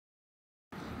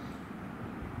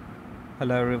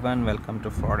Hello everyone, welcome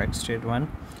to Forex Trade 1.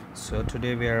 So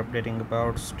today we are updating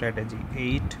about strategy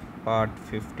 8 part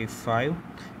 55.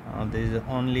 This is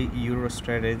only euro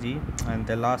strategy, and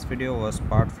the last video was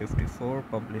part 54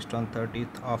 published on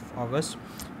 30th of August,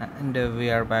 and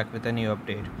we are back with a new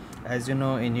update. As you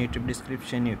know, in YouTube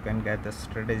description you can get the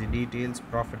strategy details,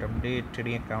 profit update,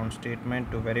 trading account statement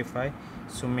to verify,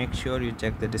 so make sure you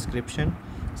check the description.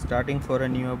 Starting for a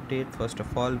new update, first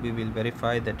of all we will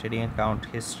verify the trading account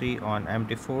history on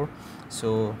MT4.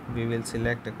 So we will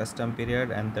select a custom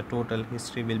period and the total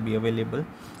history will be available.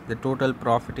 The total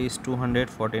profit is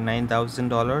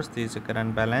 $249,000. This is the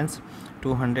current balance,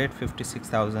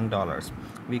 $256,000.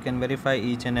 We can verify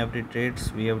each and every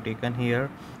trades we have taken here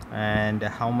and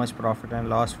how much profit and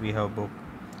loss we have booked.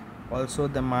 Also,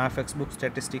 the FXBook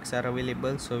statistics are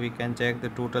available, so we can check the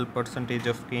total percentage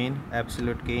of gain,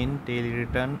 absolute gain, daily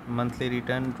return, monthly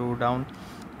return, drawdown,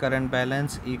 current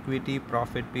balance, equity,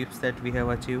 profit pips that we have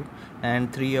achieved,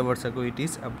 and 3 hours ago it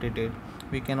is updated.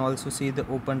 We can also see the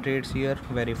open trades here,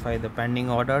 verify the pending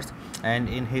orders, and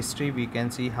in history we can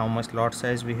see how much lot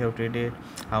size we have traded,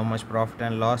 how much profit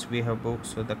and loss we have booked.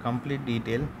 So the complete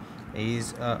detail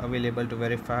is available to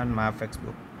verify on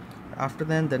FXBook. After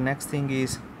then, the next thing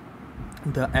is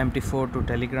the MT4 to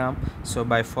Telegram. So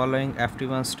by following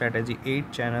FT1 strategy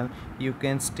 8 channel, you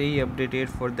can stay updated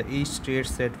for the each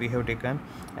trades that we have taken,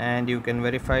 and you can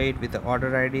verify it with the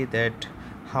order ID, that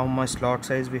how much lot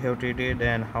size we have traded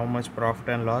and how much profit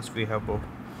and loss we have booked.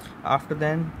 After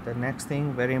then, the next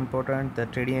thing very important, the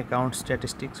trading account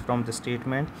statistics from the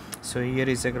statement. So here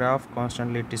is a graph,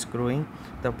 constantly it is growing.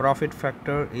 The profit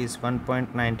factor is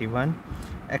 1.91,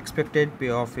 expected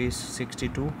payoff is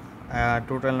 62.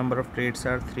 Total number of trades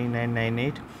are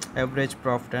 3998. Average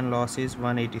profit and loss is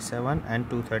 187 and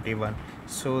 231.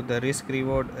 So the risk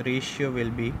reward ratio will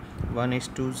be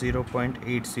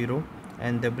 1:0.80,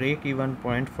 and the break even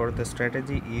point for the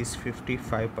strategy is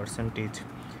 55%.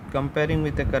 Comparing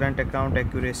with the current account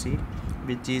accuracy,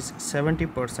 which is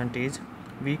 70%,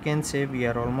 we can say we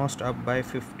are almost up by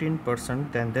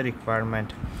 15% than the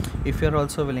requirement. If you are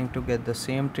also willing to get the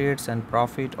same trades and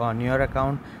profit on your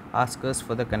account, ask us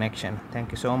for the connection.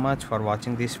 Thank you so much for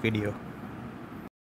watching this video.